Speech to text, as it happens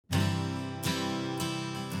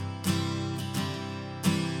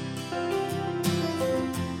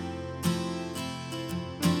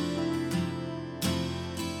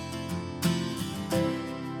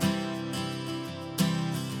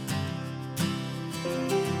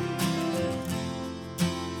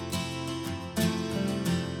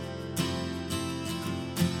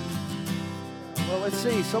let's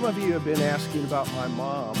see. Some of you have been asking about my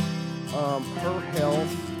mom. Her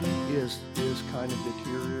health is kind of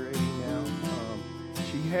deteriorating now.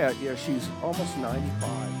 She's almost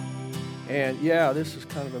 95. And yeah, this is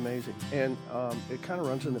kind of amazing. And it kind of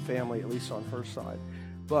runs in the family, at least on her side.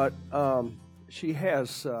 But she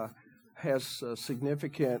has a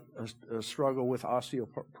significant struggle with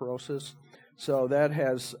osteoporosis. So that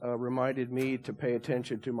has reminded me to pay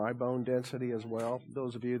attention to my bone density as well,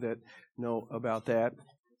 those of you that know about that.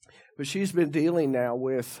 But she's been dealing now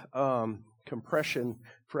with compression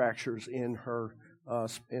fractures in her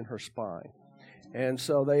spine. And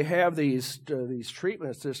so they have these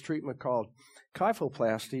treatments, this treatment called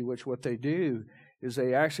kyphoplasty, which what they do is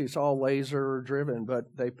it's all laser driven,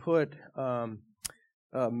 but they put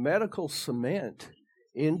medical cement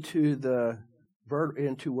into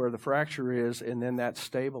where the fracture is, and then that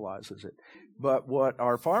stabilizes it. But what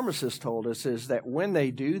our pharmacist told us is that when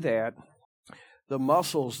they do that, the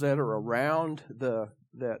muscles that are around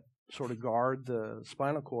that sort of guard the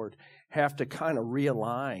spinal cord have to kind of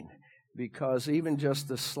realign, because even just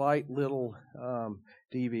the slight little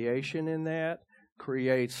deviation in that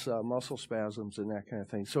creates muscle spasms and that kind of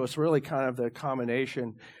thing. So it's really kind of the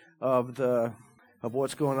combination of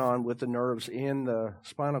what's going on with the nerves in the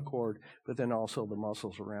spinal cord, but then also the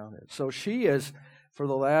muscles around it. So she is, for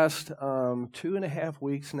the last 2.5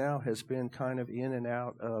 weeks now, has been kind of in and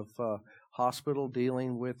out of hospital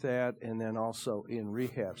dealing with that, and then also in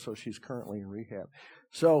rehab. So she's currently in rehab.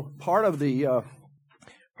 So part of the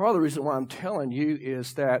reason why I'm telling you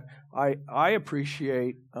is that I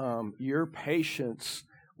appreciate your patience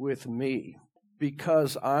with me,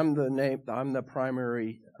 because I'm the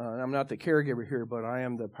primary. I'm not the caregiver here, but I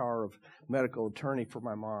am the power of medical attorney for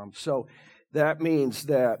my mom. So that means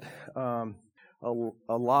that a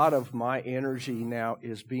lot of my energy now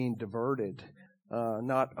is being diverted,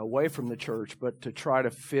 not away from the church, but to try to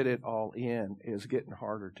fit it all in is getting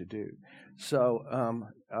harder to do. So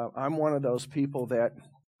I'm one of those people that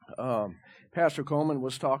Pastor Coleman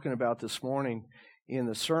was talking about this morning in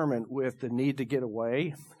the sermon with the need to get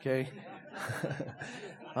away, okay?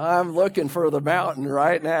 I'm looking for the mountain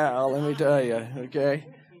right now, let me tell you, okay?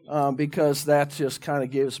 Because that just kind of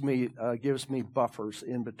gives me buffers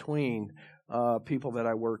in between people that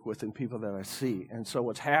I work with and people that I see. And so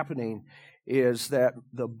what's happening is that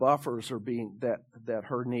the buffers are being, that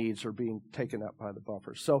her needs are being taken up by the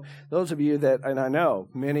buffers. So those of you that, and I know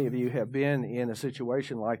many of you have been in a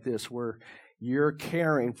situation like this where you're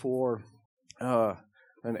caring for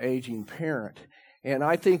an aging parent. And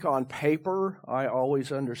I think on paper, I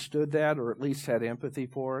always understood that, or at least had empathy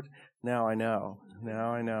for it. Now I know.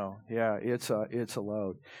 Yeah, it's a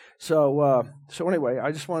load. So anyway,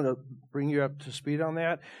 I just wanted to bring you up to speed on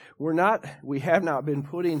that. We have not been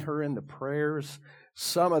putting her in the prayers.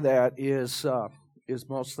 Some of that is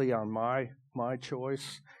mostly on my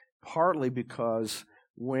choice, partly because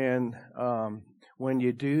when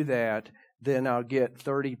you do that, then I'll get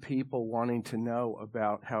 30 people wanting to know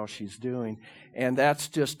about how she's doing. And that's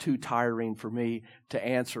just too tiring for me to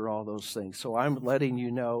answer all those things. So I'm letting you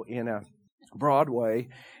know in a broad way.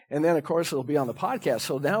 And then, of course, it'll be on the podcast.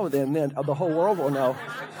 So now then the whole world will know.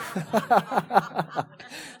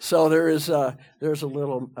 So there's a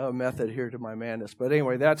little method here to my madness. But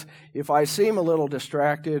anyway, that's if I seem a little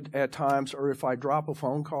distracted at times, or if I drop a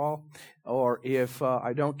phone call, or if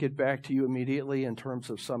I don't get back to you immediately in terms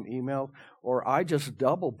of some email, or I just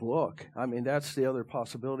double book. I mean, that's the other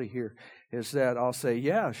possibility here, is that I'll say,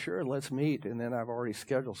 yeah, sure, let's meet, and then I've already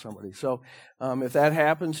scheduled somebody. So if that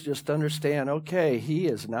happens, just understand, okay, he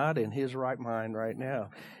is not in his right mind right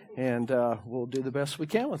now. And we'll do the best we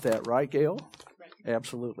can with that, right, Gail?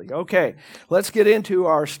 Absolutely. Okay, let's get into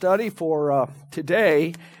our study for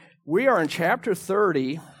today. We are in chapter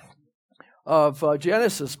 30 of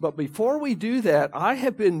Genesis, but before we do that, I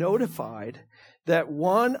have been notified that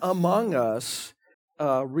one among us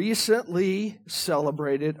recently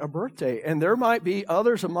celebrated a birthday. And there might be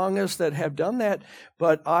others among us that have done that,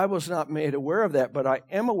 but I was not made aware of that, but I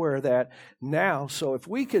am aware of that now. So if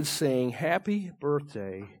we could sing happy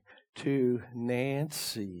birthday to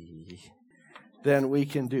Nancy, then we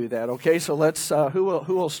can do that. Okay, so let's, who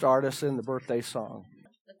will start us in the birthday song?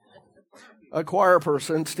 A choir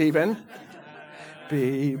person, Stephen.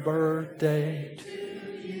 Happy birthday to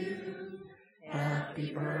you.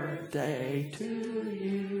 Happy birthday to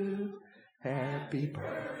you. Happy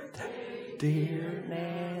birthday, dear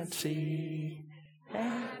Nancy.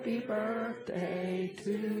 Happy birthday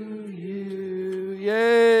to you.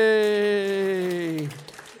 Yay!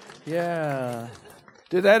 Yeah.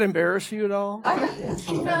 Did that embarrass you at all?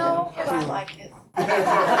 No, but I like it.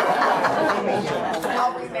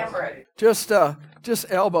 I'll remember it. Just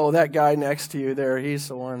Just elbow that guy next to you there. He's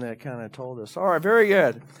the one that kind of told us. All right, very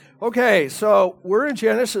good. Okay, so we're in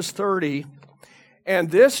Genesis 30,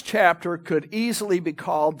 and this chapter could easily be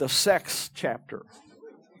called the sex chapter.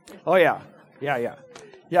 Oh, yeah,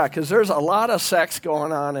 because there's a lot of sex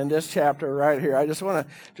going on in this chapter right here. I just want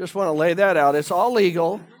to lay that out. It's all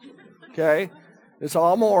legal, okay? It's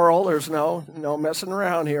all moral. There's no messing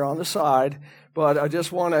around here on the side. But I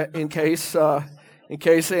just want to, in case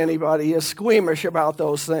anybody is squeamish about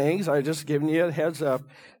those things, I just giving you a heads up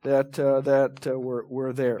that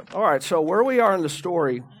we're there. All right. So where we are in the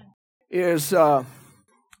story is, Jacob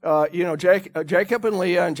and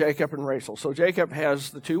Leah and Jacob and Rachel. So Jacob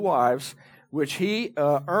has the two wives, which he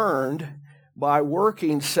earned by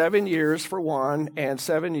working 7 years for one and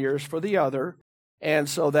 7 years for the other. And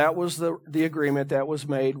so that was the agreement that was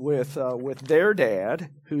made with their dad,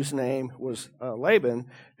 whose name was Laban,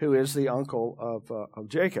 who is the uncle of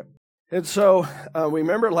Jacob. And so we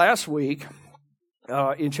remember last week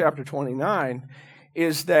in chapter 29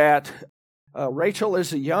 is that Rachel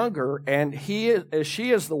is the younger, and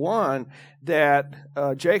she is the one that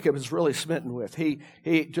Jacob is really smitten with. He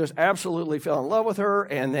just absolutely fell in love with her,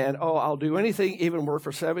 and then, I'll do anything, even work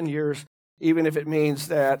for 7 years, even if it means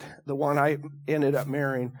that the one I ended up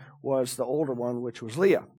marrying was the older one, which was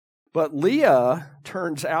Leah. But Leah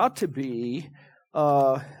turns out to be,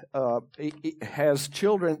 has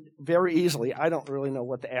children very easily. I don't really know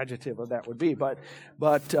what the adjective of that would be, but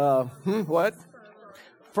what?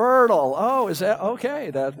 Fertile. Oh, is that okay?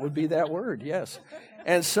 That would be that word, yes.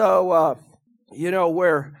 And so,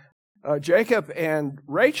 where Jacob and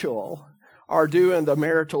Rachel are doing the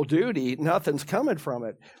marital duty, nothing's coming from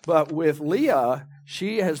it. But with Leah,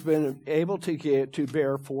 she has been able to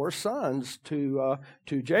bear 4 sons to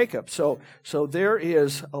Jacob. So there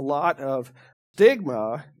is a lot of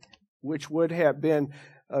stigma which would have been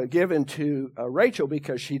given to Rachel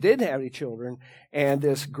because she didn't have any children, and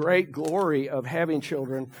this great glory of having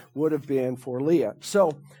children would have been for Leah.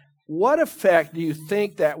 So what effect do you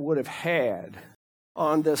think that would have had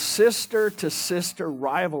on the sister-to-sister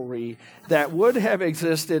rivalry that would have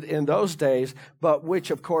existed in those days, but which,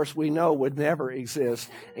 of course, we know would never exist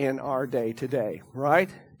in our day today, right?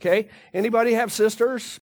 Okay? Anybody have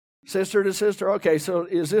sisters? Sister-to-sister? Okay, so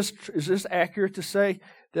is this accurate to say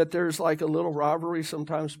that there's like a little rivalry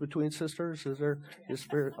sometimes between sisters? Is there?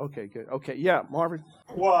 Okay, good. Okay, yeah, Marvin?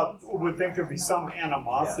 Well, I would think there'd be some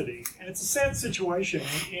animosity. Yeah. And it's a sad situation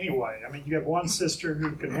anyway. I mean, you have one sister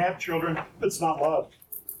who can have children, but it's not loved.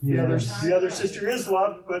 Yes. The other sister is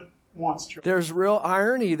loved, but wants children. There's real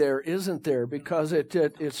irony there, isn't there? Because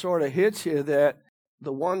it sort of hits you that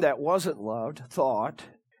the one that wasn't loved thought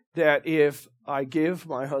that if I give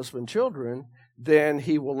my husband children, then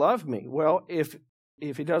he will love me. Well, if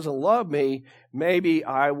he doesn't love me, maybe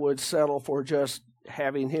I would settle for just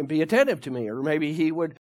having him be attentive to me, or maybe he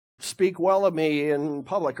would speak well of me in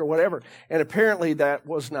public or whatever. And apparently that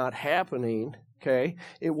was not happening, okay?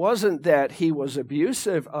 It wasn't that he was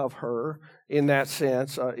abusive of her in that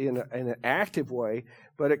sense, in an active way,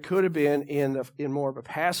 but it could have been in more of a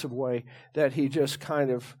passive way that he just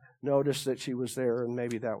kind of noticed that she was there, and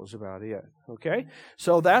maybe that was about it, okay?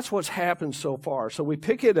 So that's what's happened so far. So we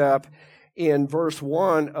pick it up in verse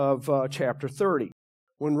 1 of chapter 30.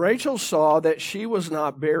 When Rachel saw that she was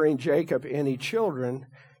not bearing Jacob any children,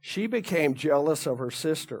 she became jealous of her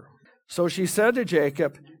sister. So she said to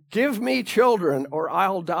Jacob, "Give me children or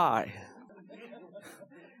I'll die."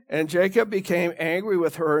 And Jacob became angry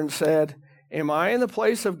with her and said, "Am I in the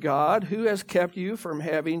place of God? Who has kept you from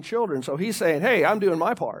having children?" So he's saying, hey, I'm doing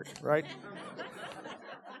my part, right?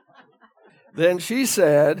 Then she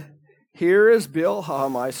said, "Here is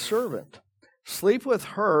Bilhah, my servant. Sleep with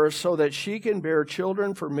her so that she can bear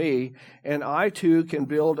children for me, and I too can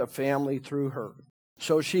build a family through her."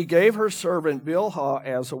 So she gave her servant Bilhah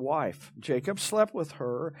as a wife. Jacob slept with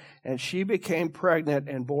her, and she became pregnant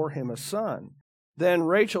and bore him a son. Then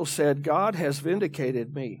Rachel said, "God has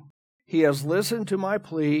vindicated me. He has listened to my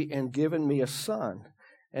plea and given me a son."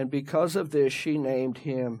 And because of this, she named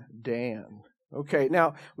him Dan. Okay,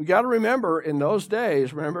 now we got to remember in those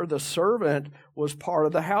days, the servant was part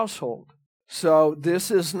of the household. So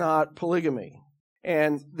this is not polygamy.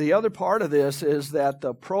 And the other part of this is that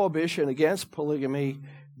the prohibition against polygamy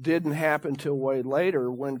didn't happen till way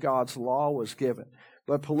later when God's law was given.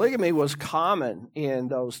 But polygamy was common in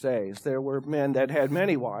those days. There were men that had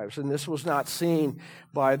many wives, and this was not seen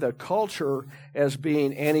by the culture as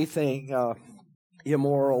being anything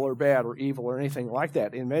immoral or bad or evil or anything like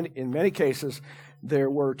that. In many cases, there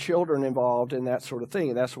were children involved in that sort of thing,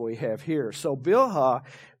 and that's what we have here. So Bilhah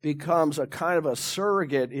becomes a kind of a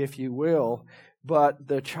surrogate, if you will, but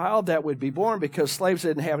the child that would be born, because slaves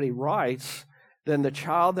didn't have any rights, then the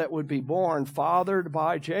child that would be born, fathered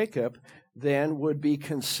by Jacob, then would be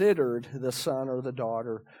considered the son or the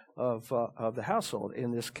daughter of the household,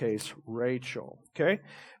 in this case, Rachel. Okay?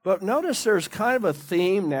 But notice there's kind of a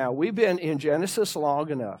theme now. We've been in Genesis long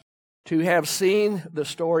enough to have seen the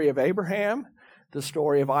story of Abraham, the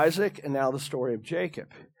story of Isaac, and now the story of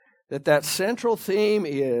Jacob. That central theme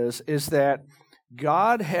is that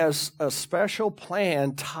God has a special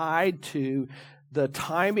plan tied to the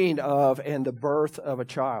timing of and the birth of a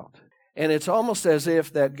child. And it's almost as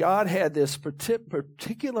if that God had this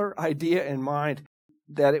particular idea in mind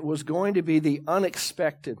that it was going to be the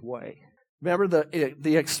unexpected way. Remember,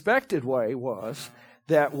 the expected way was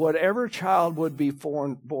that whatever child would be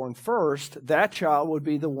born first, that child would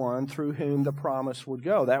be the one through whom the promise would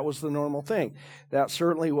go. That was the normal thing. That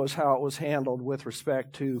certainly was how it was handled with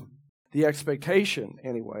respect to the expectation,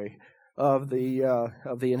 anyway, of the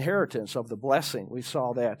inheritance, of the blessing. We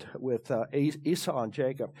saw that with Esau and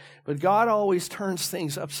Jacob. But God always turns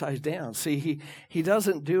things upside down. See, he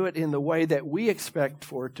doesn't do it in the way that we expect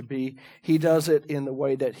for it to be. He does it in the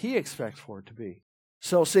way that He expects for it to be.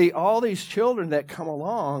 So see, all these children that come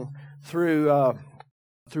along through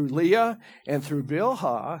Leah and through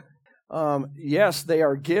Bilhah, yes, they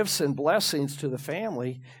are gifts and blessings to the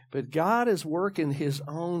family, but God is working His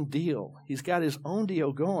own deal. He's got His own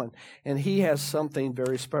deal going, and He has something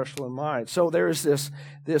very special in mind. So there is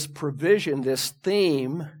this provision, this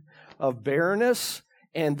theme of barrenness,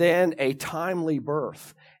 and then a timely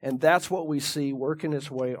birth. And that's what we see working its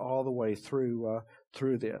way all the way through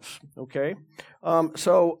this. Okay?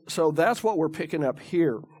 So that's what we're picking up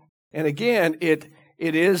here. And again, it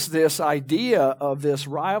is this idea of this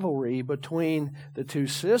rivalry between the two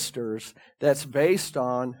sisters that's based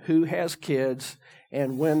on who has kids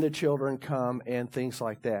and when the children come and things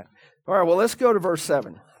like that. All right, well, let's go to verse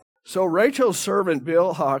 7. So Rachel's servant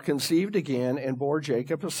Bilhah conceived again and bore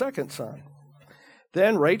Jacob a second son.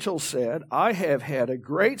 Then Rachel said, I have had a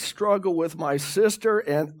great struggle with my sister,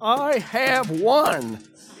 and I have won.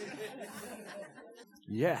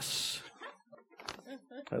 Yes.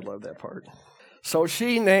 I love that part. So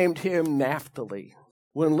she named him Naphtali.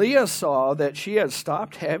 When Leah saw that she had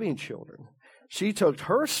stopped having children, she took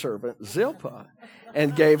her servant Zilpah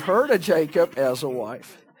and gave her to Jacob as a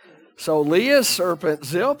wife. So Leah's servant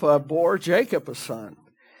Zilpah bore Jacob a son.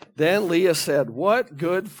 Then Leah said, what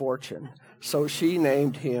good fortune. So she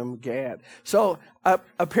named him Gad. So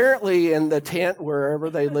apparently in the tent, wherever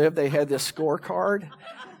they lived, they had this scorecard.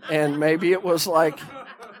 And maybe it was like,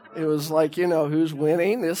 who's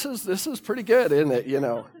winning? This is pretty good, isn't it?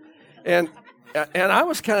 And I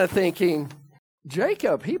was kind of thinking,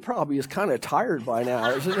 Jacob, he probably is kind of tired by now,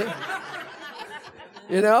 isn't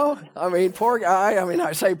he? I mean, poor guy. I mean,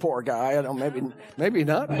 I say poor guy. I don't, maybe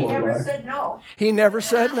not poor guy. He never said no. He never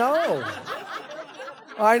said no.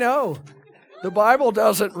 I know. The Bible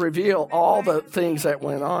doesn't reveal all the things that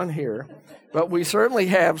went on here, but we certainly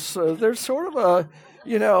have. So there's sort of a,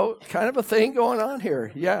 kind of a thing going on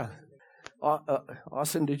here. Yeah.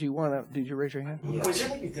 Austin, did you raise your hand? Yeah. Was there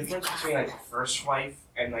like a difference between like the first wife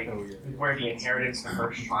and like where the inheritance, the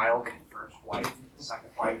first child, the first wife, the second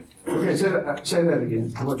wife? Okay, say that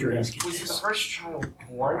again. What you're asking? Was the first child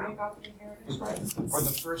born when they got the inheritance, right? Or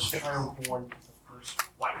the first child born with the first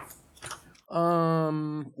wife?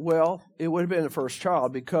 Well, it would have been the first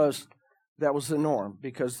child because that was the norm.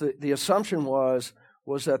 Because the assumption was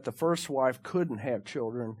that the first wife couldn't have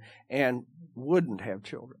children and wouldn't have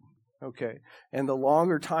children. Okay. And the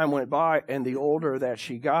longer time went by and the older that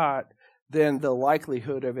she got, then the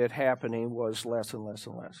likelihood of it happening was less and less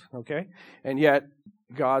and less. Okay. And yet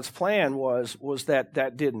God's plan was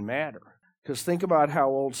that didn't matter. Because think about how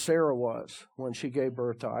old Sarah was when she gave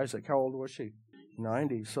birth to Isaac. How old was she?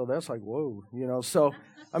 90. So that's like, whoa, So,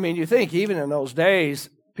 I mean, you think even in those days,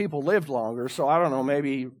 people lived longer. So I don't know,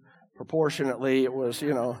 maybe proportionately it was,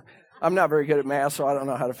 I'm not very good at math, so I don't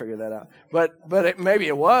know how to figure that out. But maybe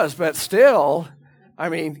it was. But still, I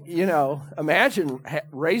mean, imagine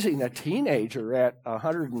raising a teenager at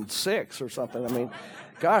 106 or something. I mean,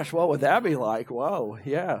 gosh, what would that be like? Whoa,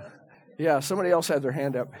 yeah. Yeah, somebody else had their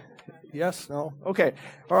hand up. Yes? No? Okay.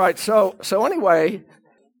 All right. So anyway,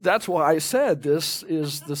 that's why I said this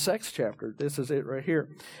is the sex chapter. This is it right here.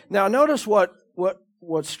 Now, notice what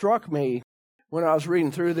struck me when I was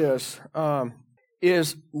reading through this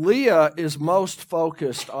is Leah is most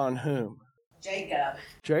focused on whom?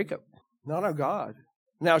 Jacob, not on God.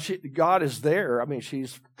 Now, God is there. I mean,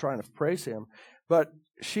 she's trying to praise Him. But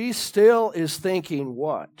she still is thinking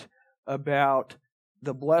what? About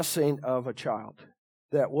the blessing of a child.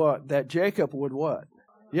 That Jacob would what?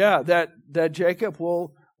 Yeah, that Jacob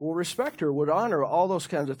will respect her, would honor, all those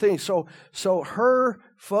kinds of things. So her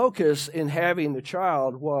focus in having the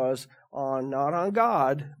child was not on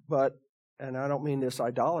God, but, and I don't mean this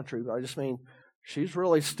idolatry, but I just mean she's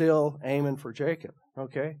really still aiming for Jacob,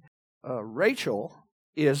 okay? Rachel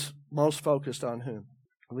is most focused on whom?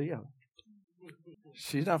 Leah.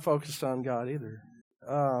 She's not focused on God either.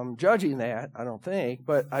 Judging that, I don't think,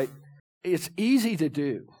 but it's easy to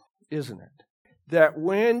do, isn't it? That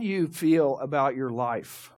when you feel about your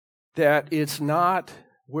life that it's not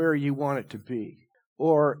where you want it to be,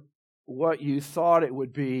 or what you thought it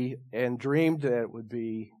would be and dreamed that it would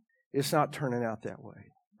be, it's not turning out that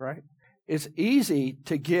way, right? It's easy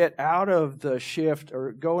to get out of the shift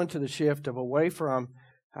or go into the shift of away from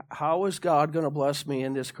how is God going to bless me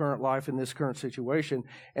in this current life, in this current situation,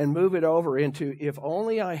 and move it over into if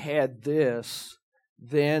only I had this,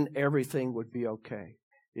 then everything would be okay.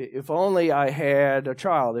 If only I had a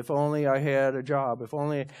child, if only I had a job,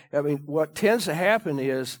 what tends to happen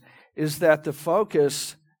is that the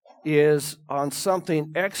focus is on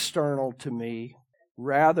something external to me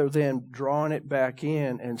rather than drawing it back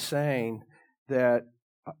in and saying that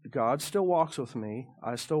God still walks with me,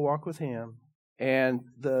 I still walk with Him, and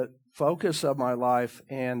the focus of my life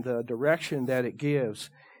and the direction that it gives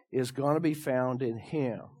is going to be found in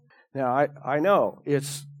Him. Now, I know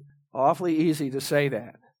it's awfully easy to say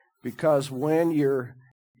that, because when you're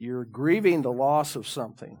grieving the loss of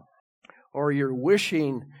something, or you're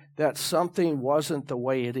wishing that something wasn't the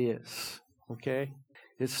way it is, okay?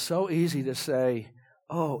 It's so easy to say,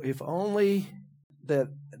 oh, if only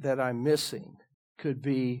that I'm missing could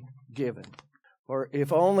be given. Or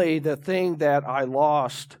if only the thing that I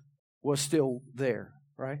lost was still there,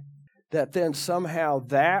 right? That then somehow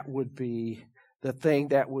that would be the thing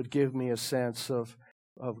that would give me a sense of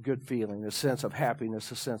good feeling, a sense of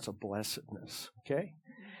happiness, a sense of blessedness, okay?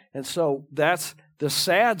 And so that's the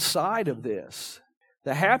sad side of this.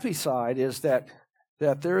 The happy side is that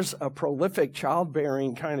there's a prolific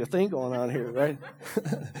childbearing kind of thing going on here, right?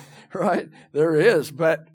 Right? There is,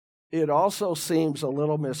 but it also seems a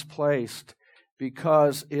little misplaced,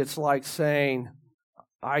 because it's like saying,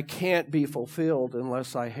 I can't be fulfilled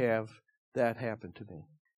unless I have that happen to me.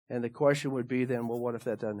 And the question would be then, well, what if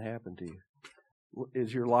that doesn't happen to you?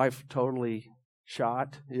 Is your life totally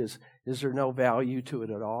shot? Is there no value to it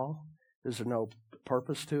at all? Is there no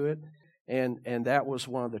purpose to it? And that was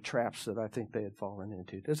one of the traps that I think they had fallen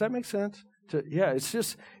into. Does that make sense?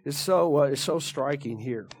 It's so striking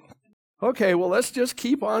here. Okay, well, let's just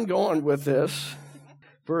keep on going with this.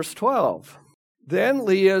 Verse 12. Then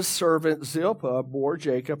Leah's servant Zilpah bore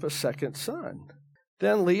Jacob a second son.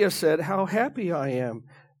 Then Leah said, how happy I am.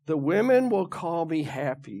 The women will call me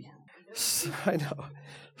happy. I know.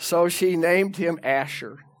 So she named him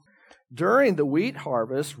Asher. During the wheat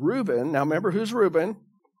harvest, Reuben, now remember who's Reuben?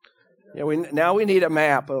 Yeah, we need a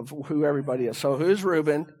map of who everybody is. So who's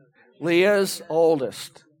Reuben? Leah's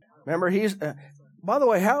oldest. Remember, he's. By the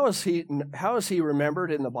way, how is he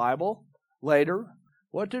remembered in the Bible later?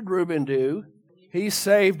 What did Reuben do? He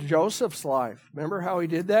saved Joseph's life. Remember how he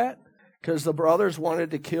did that? Because the brothers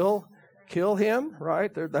wanted to kill him,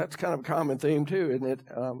 right? That's kind of a common theme too, isn't it?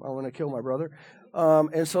 I want to kill my brother.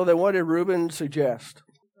 And so then what did Reuben suggest?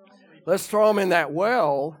 Let's throw him in that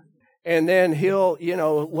well, and then he'll,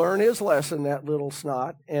 learn his lesson, that little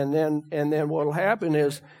snot. And then what'll happen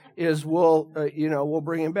is we'll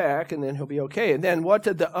bring him back, and then he'll be okay. And then what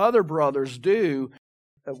did the other brothers do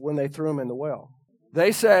when they threw him in the well?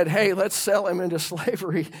 They said, hey, let's sell him into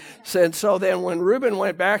slavery. So then when Reuben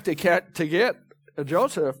went back to get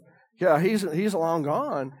Joseph, yeah, he's long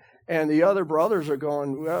gone. And the other brothers are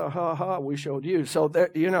going, well, we showed you. So,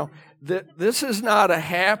 this is not a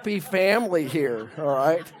happy family here, all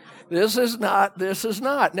right? This is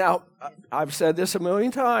not. Now, I've said this a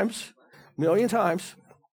million times.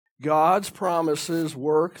 God's promises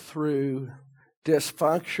work through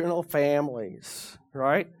dysfunctional families,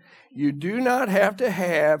 right? You do not have to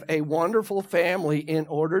have a wonderful family in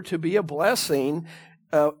order to be a blessing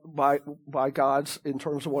by God's, in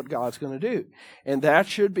terms of what God's going to do. And that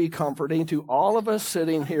should be comforting to all of us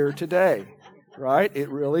sitting here today, right? It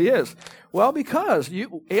really is. Well, because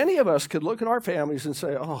any of us could look at our families and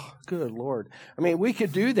say, oh, good Lord. I mean, we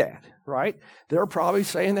could do that, right? They're probably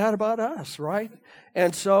saying that about us, right?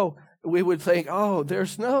 And so we would think, oh,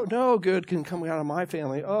 there's no good can come out of my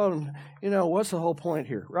family. Oh, what's the whole point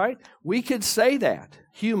here, right? We could say that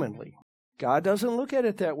humanly. God doesn't look at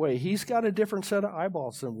it that way. He's got a different set of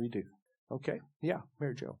eyeballs than we do. Okay? Yeah,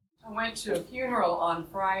 Mary Jo. I went to a funeral on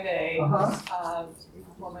Friday. A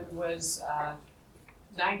woman was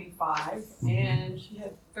 95, and she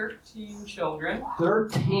had 13 children.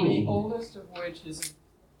 13. The oldest of which is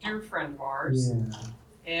a dear friend of ours. Yeah.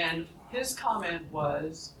 And his comment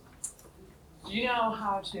was, do you know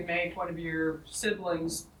how to make one of your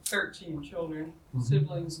siblings, 13 children,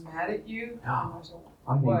 siblings mad at you? And I was like,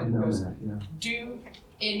 I need what? to He know goes, that, yeah. do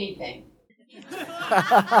anything.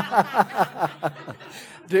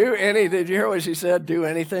 Do any? Did you hear what she said? Do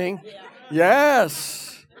anything?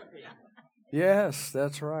 Yes. Yes,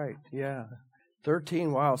 that's right. Yeah.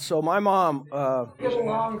 13. Wow. So my mom, Get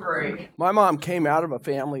along great. my mom came out of a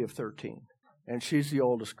family of 13, and she's the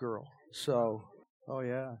oldest girl. So, oh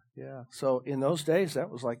yeah, yeah. So in those days, that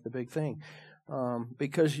was like the big thing.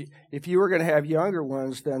 Because if you were going to have younger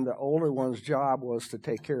ones, then the older one's job was to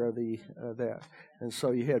take care of that, and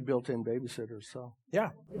so you had built-in babysitters. So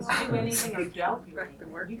yeah, Do anything or don't.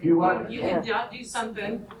 You what? You can do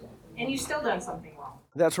something, and you've still done something wrong.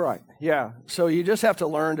 that's right. Yeah, so you just have to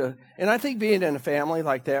learn to, and I think being in a family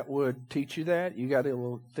like that would teach you that. You got a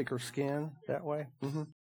little thicker skin that way. Mm-hmm.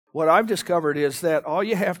 What I've discovered is that all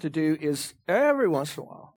you have to do is every once in a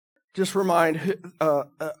while just remind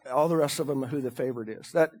all the rest of them who the favorite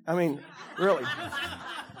is. That, I mean, really.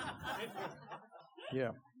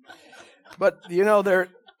 Yeah. But, you know,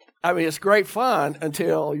 it's great fun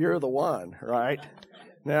until you're the one, right?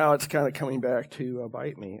 Now it's kind of coming back to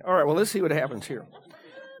bite me. All right, well, let's see what happens here.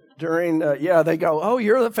 During, they go, oh,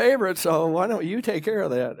 you're the favorite, so why don't you take care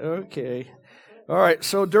of that? Okay. All right,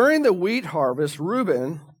 so during the wheat harvest,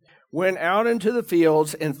 Reuben went out into the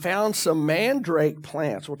fields and found some mandrake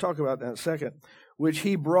plants. We'll talk about that in a second, which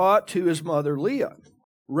he brought to his mother Leah.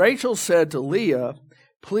 Rachel said to Leah,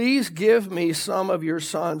 please give me some of your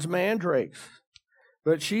son's mandrakes.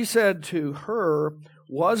 But she said to her,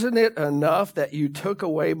 wasn't it enough that you took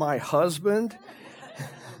away my husband?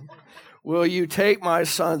 Will you take my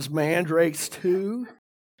son's mandrakes too?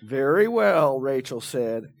 Very well, Rachel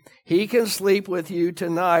said. He can sleep with you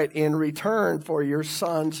tonight in return for your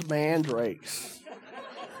son's mandrakes.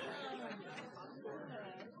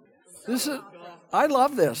 I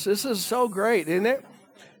love this. This is so great, isn't it?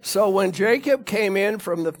 So when Jacob came in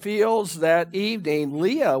from the fields that evening,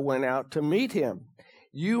 Leah went out to meet him.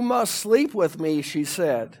 You must sleep with me, she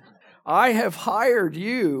said. I have hired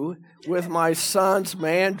you with my son's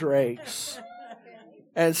mandrakes.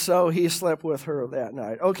 And so he slept with her that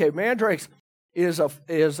night. Okay, mandrakes is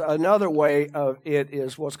another way of it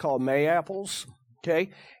is what's called May-apples. Okay,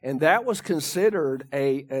 and that was considered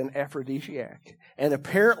an aphrodisiac, and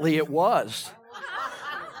apparently it was.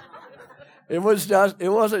 It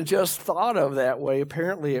wasn't just thought of that way.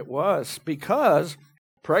 Apparently it was, because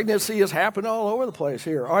pregnancy has happened all over the place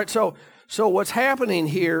here. All right, so what's happening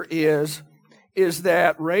here is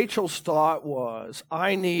that Rachel's thought was,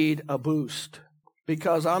 I need a boost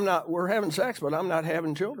because we're having sex, but I'm not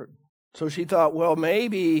having children. So she thought, well,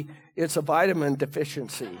 maybe it's a vitamin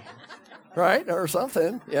deficiency, right, or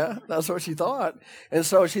something. Yeah, that's what she thought. And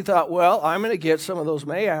so she thought, well, I'm going to get some of those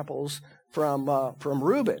May-apples from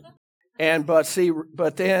Reuben.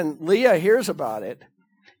 But then Leah hears about it,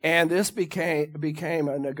 and this became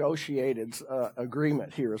a negotiated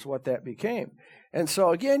agreement. Here is what that became. And so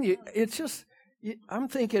again, I'm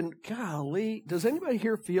thinking, golly, does anybody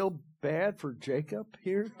here feel bad for Jacob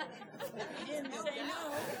here?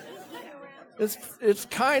 It's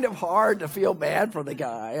kind of hard to feel bad for the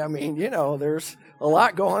guy. I mean, there's a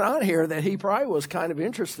lot going on here that he probably was kind of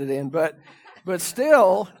interested in, but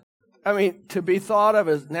still, I mean, to be thought of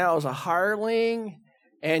as a hireling,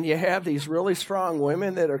 and you have these really strong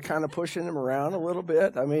women that are kind of pushing him around a little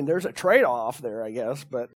bit. I mean, there's a trade-off there, I guess.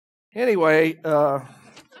 But anyway,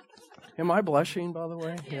 am I blushing, by the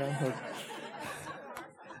way? Yeah.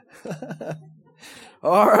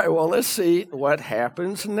 All right, well, let's see what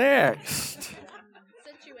happens next. Since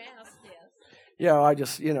you asked this. Yeah, I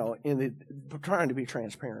just, trying to be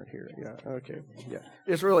transparent here. Yeah, okay. Yeah.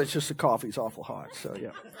 It's just the coffee's awful hot, so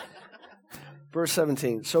yeah. Verse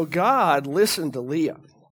 17, so God listened to Leah,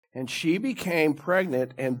 and she became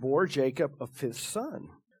pregnant and bore Jacob a fifth son.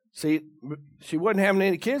 See, she wasn't having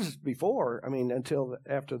any kids before, until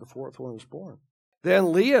after the fourth one was born.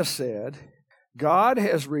 Then Leah said, God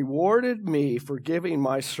has rewarded me for giving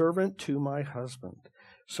my servant to my husband.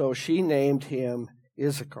 So she named him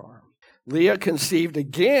Issachar. Leah conceived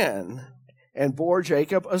again and bore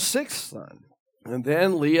Jacob a sixth son. And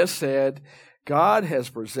then Leah said, God has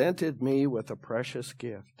presented me with a precious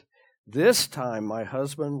gift. This time my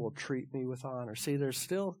husband will treat me with honor. See, there's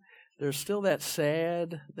still that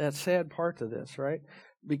sad part to this, right?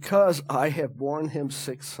 Because I have borne him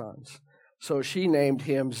 6 sons. So she named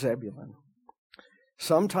him Zebulun.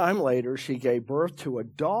 Sometime later, she gave birth to a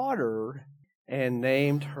daughter and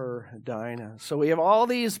named her Dinah. So we have all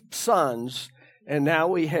these sons, and now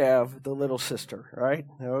we have the little sister, right?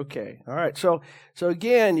 Okay. All right. So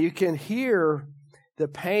again, you can hear the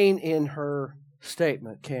pain in her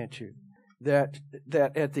statement, can't you? That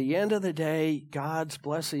at the end of the day, God's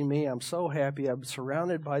blessing me. I'm so happy. I'm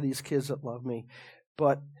surrounded by these kids that love me.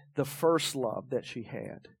 But the first love that she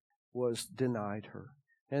had was denied her.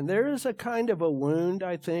 And there is a kind of a wound,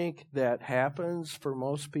 I think, that happens for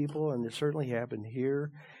most people, and it certainly happened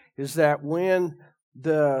here, is that when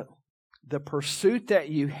the pursuit that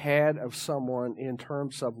you had of someone in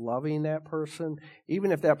terms of loving that person,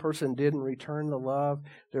 even if that person didn't return the love,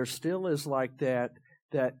 there still is like that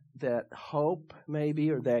hope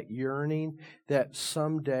maybe, or that yearning that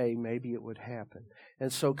someday maybe it would happen.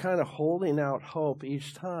 And so kind of holding out hope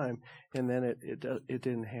each time, and then it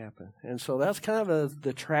didn't happen. And so that's kind of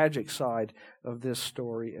the tragic side of this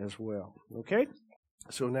story as well. Okay?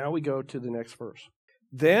 So now we go to the next verse.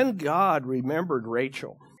 Then God remembered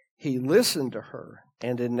Rachel. He listened to her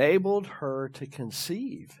and enabled her to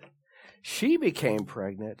conceive. She became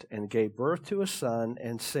pregnant and gave birth to a son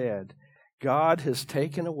and said, God has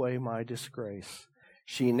taken away my disgrace.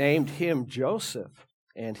 She named him Joseph,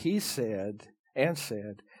 and he said,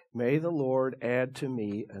 may the Lord add to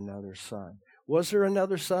me another son. Was there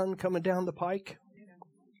another son coming down the pike?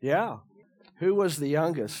 Yeah. Who was the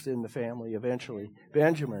youngest in the family eventually?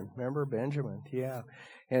 Benjamin. Remember Benjamin? Yeah.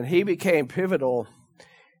 And he became pivotal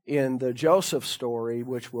in the Joseph story,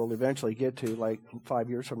 which we'll eventually get to like 5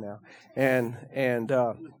 years from now.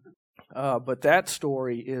 But that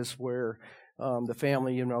story is where the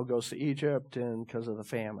family, goes to Egypt and because of the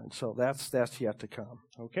famine. So that's yet to come.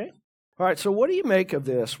 Okay? All right, so what do you make of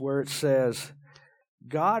this where it says,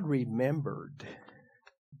 God remembered?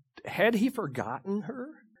 Had he forgotten her?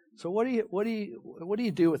 So what do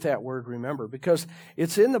you do with that word remember? Because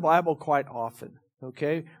it's in the Bible quite often,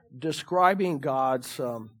 okay? Describing God's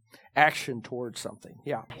action towards something.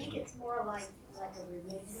 Yeah. I think it's more like a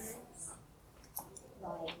remembrance,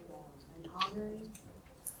 like an honoring,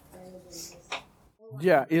 rather than just...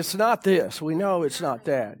 Yeah, it's not this. We know it's not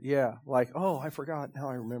that. Yeah, like, oh, I forgot, now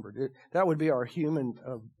I remembered it. That would be our human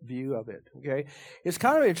view of it, okay? It's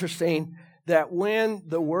kind of interesting that when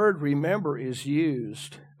the word remember is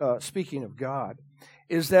used, speaking of God,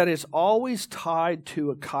 is that it's always tied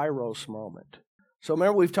to a kairos moment. So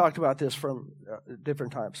remember, we've talked about this from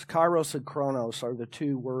different times. Kairos and chronos are the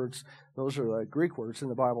two words, those are the Greek words in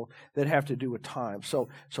the Bible that have to do with time. So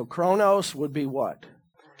chronos would be what?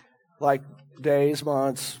 Like days,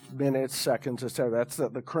 months, minutes, seconds, etc. That's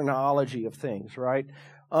the chronology of things, right?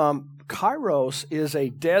 Kairos is a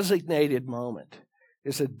designated moment.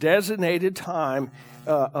 It's a designated time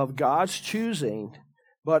of God's choosing,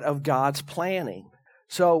 but of God's planning.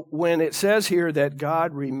 So when it says here that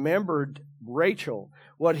God remembered Rachel,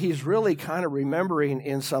 what he's really kind of remembering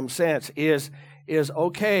in some sense is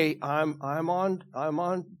okay, I'm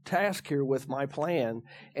on task here with my plan,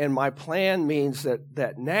 and my plan means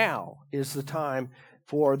that now is the time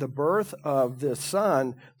for the birth of the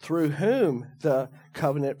son through whom the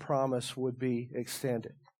covenant promise would be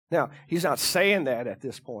extended. Now, he's not saying that at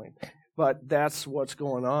this point, but that's what's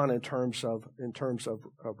going on in terms of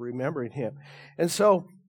remembering him. And so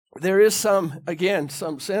there is some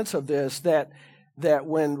sense of this that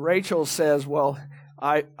when Rachel says, well,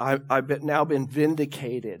 I've now been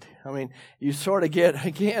vindicated. I mean, you sort of get,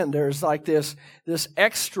 again, there's like this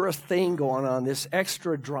extra thing going on, this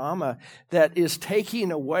extra drama that is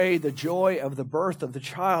taking away the joy of the birth of the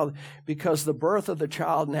child, because the birth of the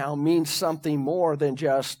child now means something more than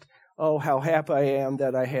just, oh, how happy I am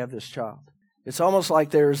that I have this child. It's almost like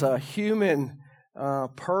there's a human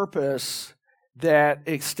purpose that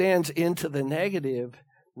extends into the negative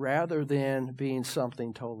rather than being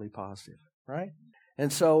something totally positive, right? And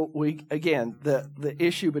so the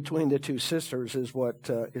issue between the two sisters is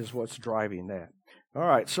what's driving that. All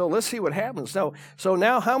right, so let's see what happens. So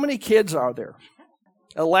now how many kids are there?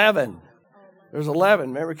 11. There's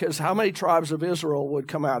 11. Remember, because how many tribes of Israel would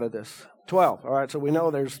come out of this? 12. All right, so we know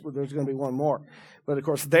there's going to be one more. But of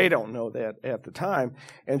course, they don't know that at the time.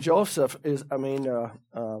 And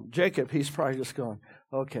Jacob, he's probably just going,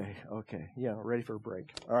 okay, yeah, ready for a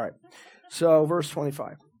break. All right. So verse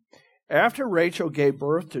 25. After Rachel gave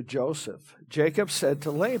birth to Joseph, Jacob said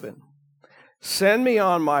to Laban, send me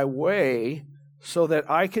on my way so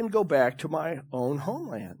that I can go back to my own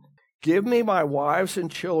homeland. Give me my wives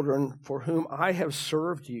and children for whom I have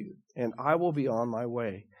served you, and I will be on my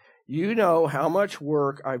way. You know how much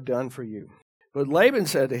work I've done for you. But Laban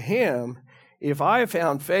said to him, if I have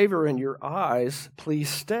found favor in your eyes, please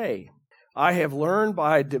stay. I have learned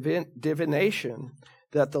by divination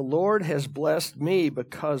that the Lord has blessed me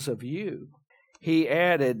because of you. He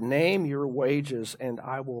added, name your wages and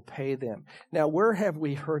I will pay them. Now, where have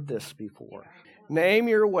we heard this before? Name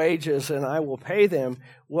your wages and I will pay them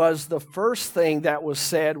was the first thing that was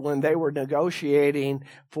said when they were negotiating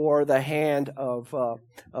for the hand of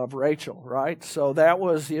Rachel, right? So that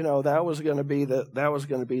was going to be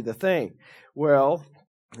the thing. Well,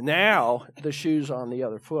 now the shoe's on the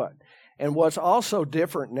other foot. And what's also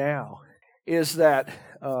different now is that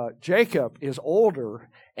Jacob is older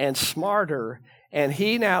and smarter, and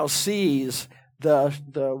he now sees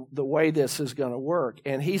the way this is going to work.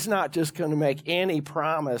 And he's not just going to make any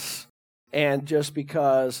promise and just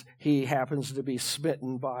because he happens to be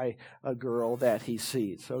smitten by a girl that he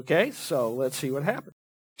sees. Okay, so let's see what happens.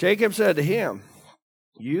 Jacob said to him,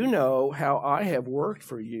 you know how I have worked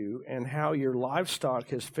for you and how your livestock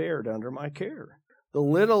has fared under my care. The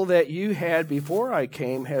little that you had before I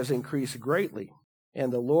came has increased greatly,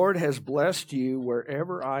 and the Lord has blessed you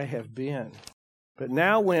wherever I have been. But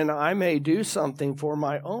now when I may do something for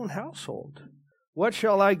my own household, what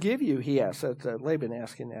shall I give you? He asked. That's Laban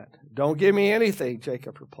asking that. Don't give me anything,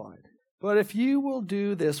 Jacob replied. But if you will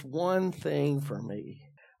do this one thing for me,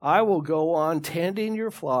 I will go on tending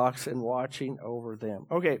your flocks and watching over them.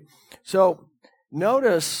 Okay, so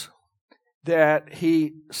notice that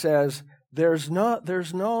he says, there's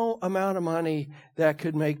no amount of money that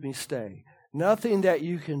could make me stay. Nothing that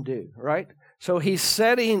you can do, right? So he's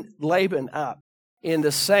setting Laban up in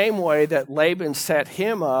the same way that Laban set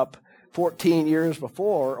him up 14 years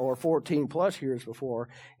before, or 14 plus years before,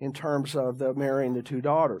 in terms of marrying the two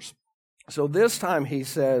daughters. So this time he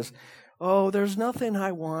says, oh, there's nothing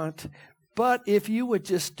I want, but if you would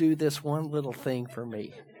just do this one little thing for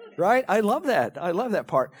me. Right? I love that. I love that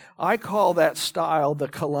part. I call that style the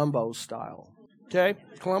Columbo style. Okay?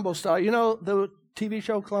 Columbo style. You know the TV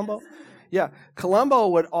show Columbo? Yeah. Columbo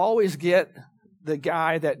would always get the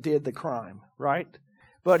guy that did the crime, right?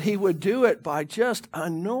 But he would do it by just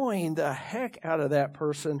annoying the heck out of that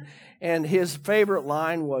person. And his favorite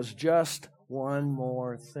line was just one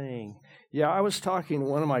more thing. Yeah, I was talking to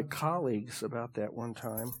one of my colleagues about that one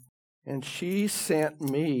time, and she sent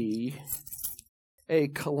me a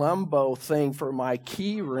Columbo thing for my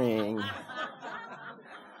key ring.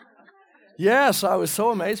 Yes, I was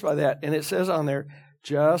so amazed by that. And it says on there,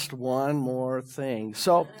 just one more thing.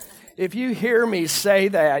 So if you hear me say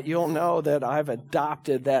that, you'll know that I've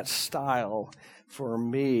adopted that style for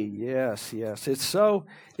me. Yes, yes. It's so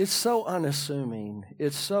unassuming.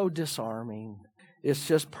 It's so disarming. It's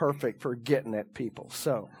just perfect for getting at people.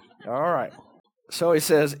 So, all right. So he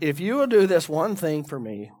says, if you will do this one thing for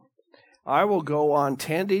me, I will go on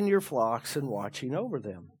tending your flocks and watching over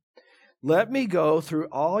them. Let me go through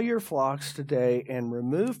all your flocks today and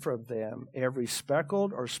remove from them every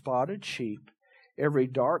speckled or spotted sheep, every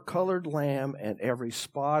dark-colored lamb, and every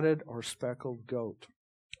spotted or speckled goat.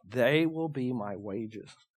 They will be my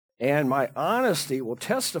wages. And my honesty will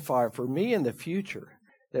testify for me in the future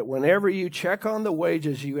that whenever you check on the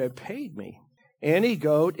wages you have paid me, any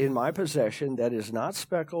goat in my possession that is not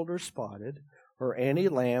speckled or spotted, or any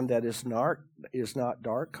lamb that is not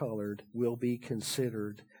dark-colored will be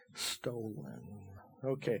considered stolen.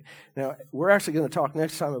 Okay. Now, we're actually going to talk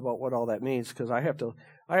next time about what all that means, because I have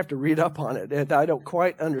to read up on it, and I don't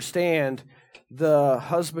quite understand the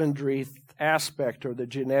husbandry aspect or the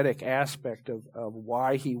genetic aspect of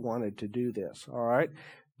why he wanted to do this, all right?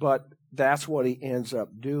 But that's what he ends up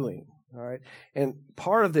doing, all right? And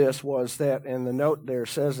part of this was that, and the note there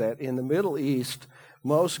says that, in the Middle East,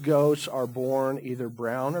 most goats are born either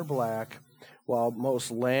brown or black, while most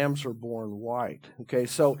lambs are born white. Okay,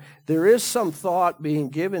 so there is some thought being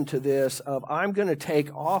given to this of, I'm going to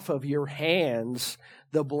take off of your hands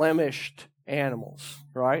the blemished animals,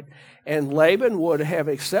 right? And Laban would have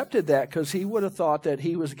accepted that because he would have thought that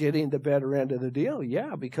he was getting the better end of the deal.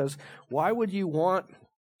 Yeah, because why would you want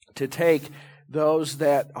to take those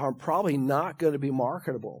that are probably not going to be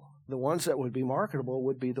marketable? The ones that would be marketable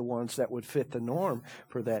would be the ones that would fit the norm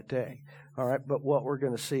for that day. All right, but what we're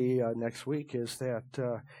going to see next week is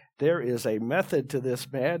that there is a method to this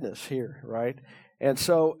madness here, right? And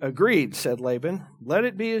so, agreed, said Laban. Let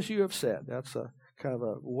it be as you have said. That's a kind of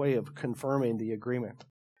a way of confirming the agreement.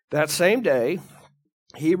 That same day,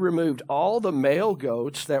 he removed all the male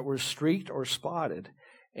goats that were streaked or spotted,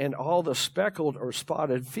 and all the speckled or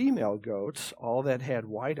spotted female goats, all that had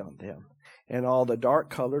white on them, and all the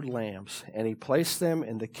dark-colored lambs, and he placed them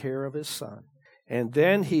in the care of his son. And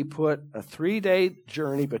then he put a 3-day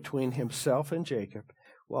journey between himself and Jacob,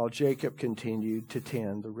 while Jacob continued to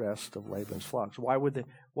tend the rest of Laban's flocks. Why would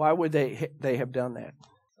they have done that?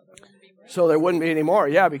 So there wouldn't be any more,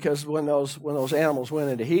 yeah, because when those animals went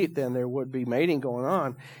into heat, then there would be mating going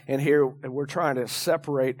on. And here we're trying to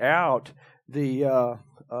separate out the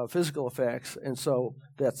physical effects, and so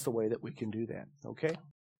that's the way that we can do that. Okay.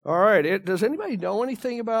 All right. Does anybody know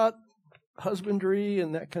anything about husbandry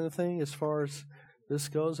and that kind of thing as far as this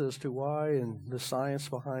goes, as to why and the science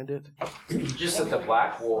behind it? Just that the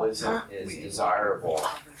black wool isn't as desirable.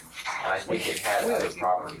 I think it had other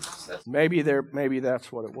properties. Maybe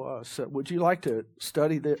that's what it was. So would you like to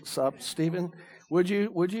study this up, Stephen? Would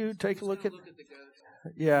you take a look at?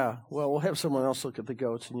 Yeah. Well, we'll have someone else look at the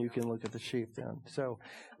goats, and you can look at the sheep then. So,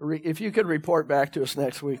 if you could report back to us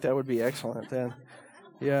next week, that would be excellent. Then,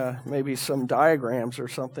 yeah, maybe some diagrams or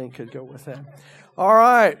something could go with that. All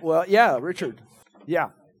right. Well, yeah, Richard. Yeah,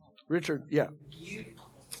 Richard. Yeah. You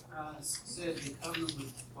said the covenant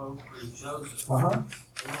was spoke for Joseph. Uh-huh.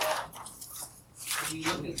 When you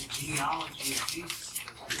look at the genealogy of Jesus,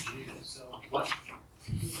 so what?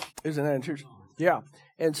 Isn't that interesting? Yeah.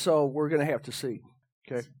 And so we're going to have to see.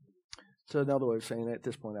 Okay. So another way of saying that at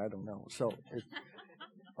this point, I don't know. So,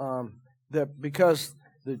 because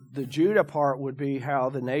the Judah part would be how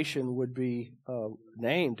the nation would be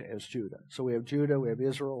named as Judah. So we have Judah, we have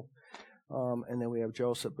Israel, and then we have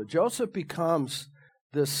Joseph. But Joseph becomes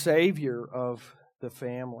the savior of the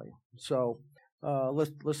family. So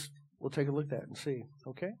we'll take a look at that and see.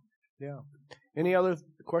 Okay? Yeah. Any other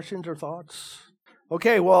questions or thoughts?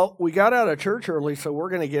 Okay, well, we got out of church early, so we're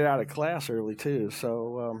going to get out of class early too.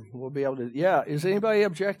 So we'll be able to. Yeah, is anybody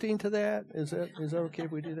objecting to that? Is that okay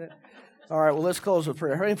if we do that? All right. Well, let's close with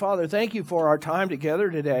prayer. Heavenly Father, thank you for our time together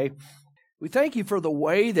today. We thank you for the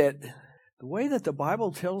way that the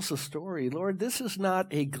Bible tells the story. Lord, this is not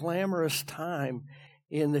a glamorous time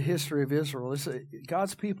in the history of Israel.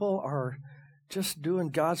 God's people are just doing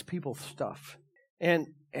God's people stuff, and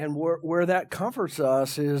where that comforts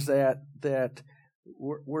us is that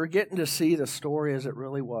we're getting to see the story as it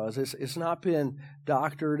really was. It's not been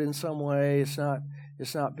doctored in some way. It's not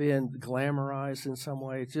been glamorized in some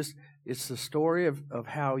way. It's the story of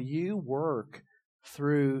how you work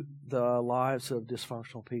through the lives of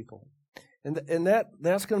dysfunctional people, and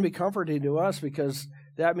that's going to be comforting to us, because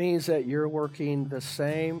that means that you're working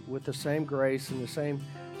with the same grace and the same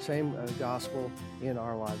gospel in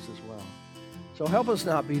our lives as well. So help us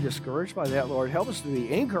not be discouraged by that, Lord. Help us to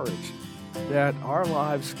be encouraged that our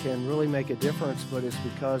lives can really make a difference, but it's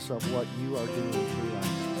because of what you are doing through us.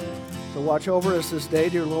 So watch over us this day,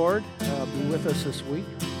 dear Lord. Be with us this week,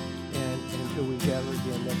 and until we gather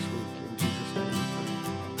again next week.